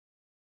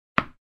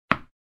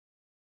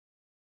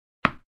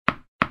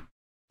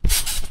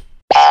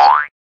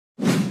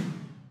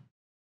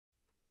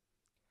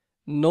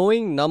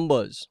Knowing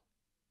numbers,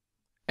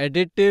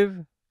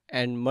 additive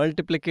and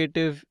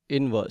multiplicative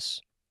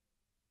inverse.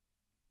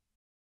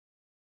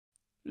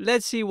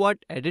 Let's see what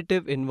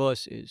additive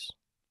inverse is.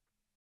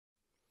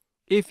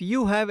 If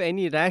you have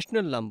any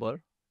rational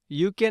number,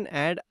 you can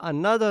add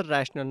another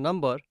rational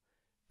number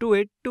to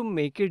it to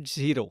make it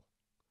 0.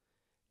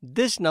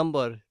 This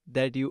number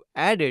that you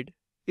added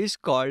is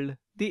called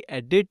the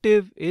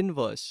additive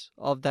inverse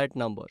of that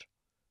number.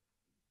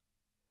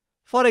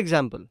 For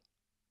example,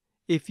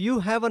 if you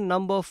have a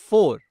number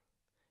 4,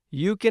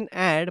 you can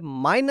add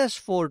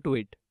 -4 to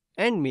it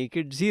and make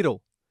it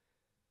 0.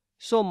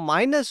 So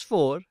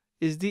 -4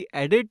 is the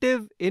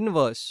additive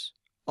inverse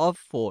of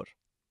 4.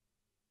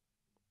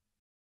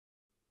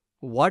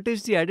 What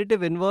is the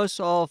additive inverse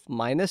of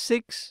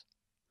 -6?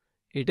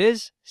 It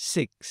is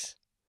 6.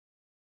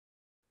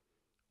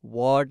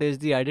 What is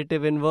the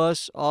additive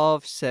inverse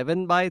of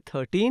 7 by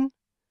 13?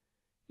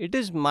 It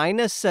is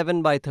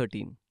 -7 by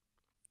 13.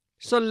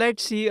 So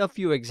let's see a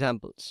few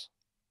examples.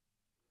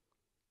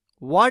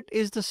 What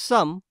is the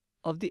sum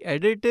of the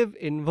additive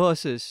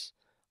inverses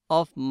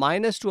of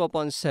 -2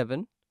 upon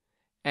 7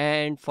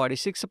 and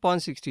 46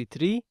 upon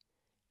 63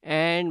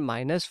 and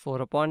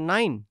 -4 upon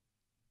 9?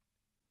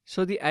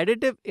 So the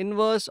additive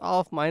inverse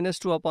of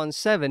 -2 upon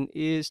 7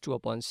 is 2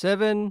 upon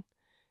 7.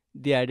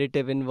 The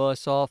additive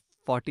inverse of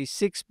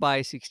 46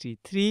 by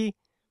 63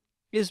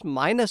 is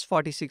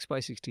 -46 by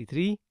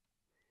 63.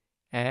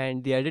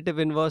 And the additive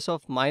inverse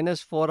of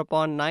 -4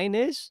 upon 9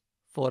 is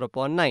 4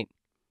 upon 9.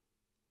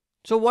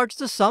 So what's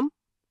the sum?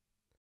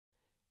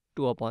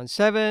 2 upon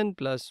 7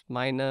 plus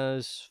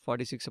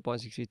 -46 upon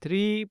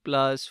 63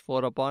 plus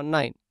 4 upon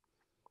 9,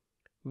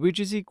 which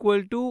is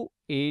equal to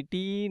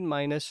 18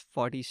 minus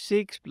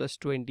 46 plus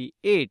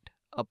 28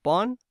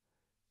 upon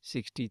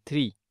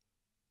 63.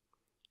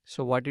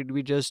 So what did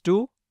we just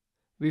do?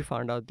 We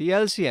found out the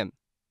LCM.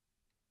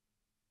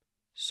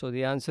 So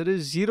the answer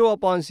is 0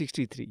 upon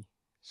 63.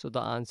 So the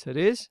answer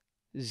is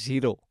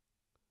 0.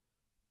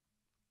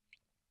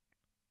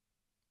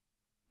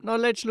 Now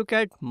let's look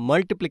at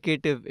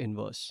multiplicative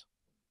inverse.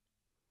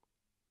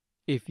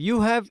 If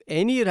you have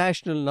any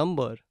rational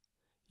number,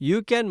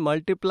 you can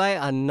multiply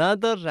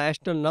another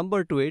rational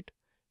number to it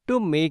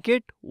to make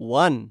it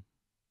 1.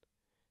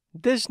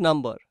 This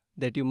number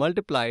that you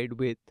multiplied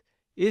with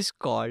is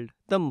called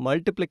the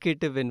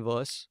multiplicative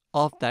inverse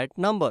of that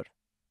number.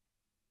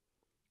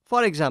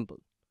 For example,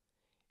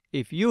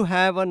 if you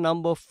have a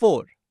number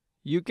 4,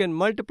 you can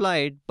multiply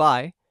it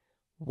by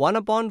 1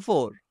 upon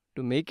 4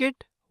 to make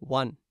it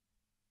 1.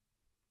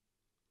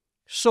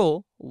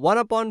 So 1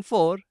 upon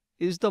 4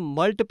 is the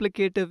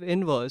multiplicative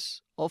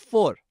inverse of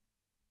 4.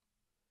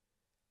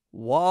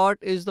 What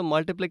is the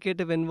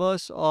multiplicative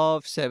inverse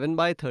of 7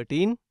 by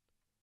 13?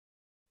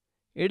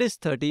 It is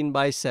 13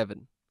 by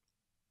 7.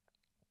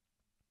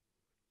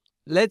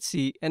 Let's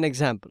see an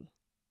example.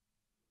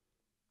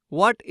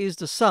 What is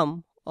the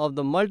sum of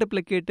the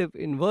multiplicative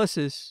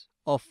inverses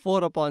of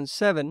 4 upon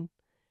 7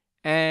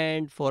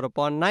 and 4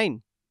 upon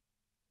 9?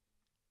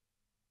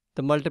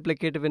 The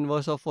multiplicative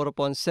inverse of 4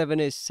 upon 7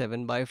 is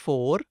 7 by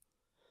 4.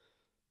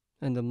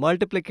 And the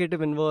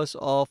multiplicative inverse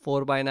of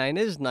 4 by 9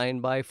 is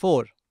 9 by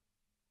 4.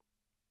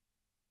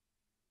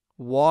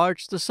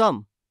 What's the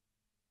sum?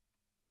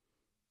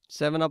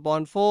 7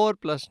 upon 4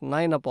 plus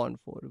 9 upon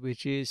 4,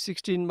 which is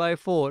 16 by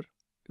 4,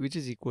 which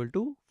is equal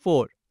to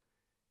 4.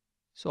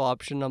 So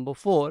option number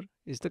 4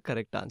 is the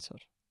correct answer.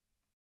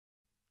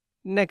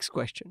 Next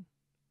question.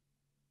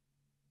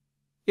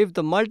 If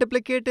the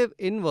multiplicative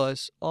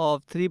inverse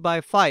of 3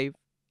 by 5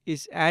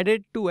 is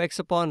added to x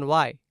upon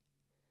y,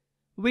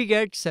 we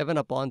get 7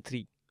 upon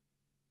 3.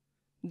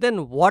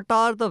 Then what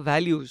are the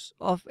values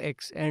of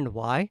x and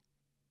y?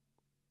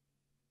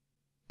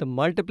 The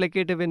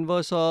multiplicative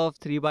inverse of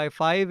 3 by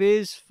 5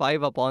 is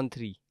 5 upon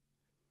 3.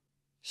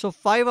 So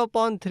 5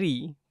 upon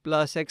 3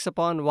 plus x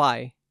upon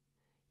y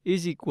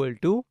is equal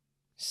to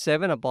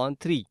 7 upon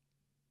 3.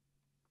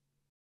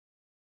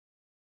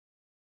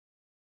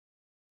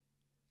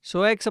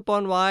 So x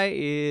upon y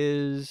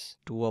is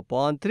 2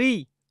 upon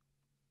 3.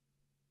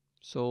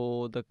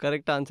 So the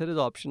correct answer is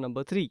option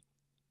number 3,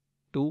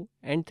 2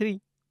 and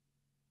 3.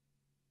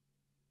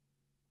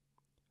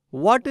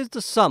 What is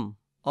the sum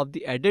of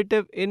the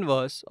additive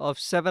inverse of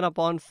 7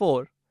 upon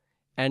 4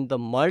 and the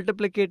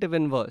multiplicative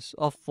inverse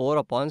of 4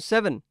 upon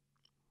 7?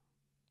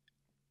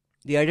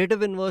 The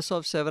additive inverse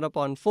of 7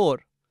 upon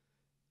 4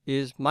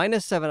 is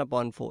 -7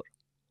 upon 4.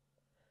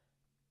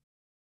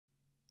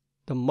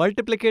 The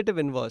multiplicative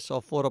inverse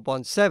of 4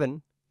 upon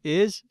 7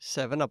 is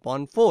 7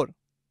 upon 4.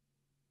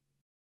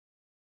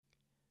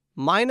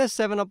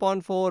 -7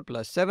 upon 4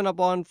 plus 7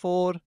 upon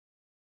 4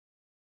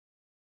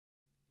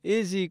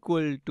 is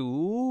equal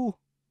to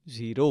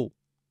 0.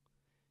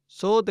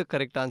 So the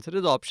correct answer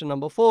is option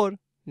number 4,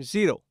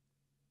 0.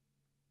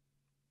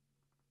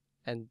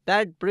 And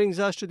that brings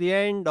us to the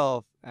end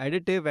of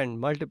additive and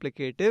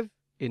multiplicative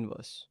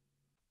inverse.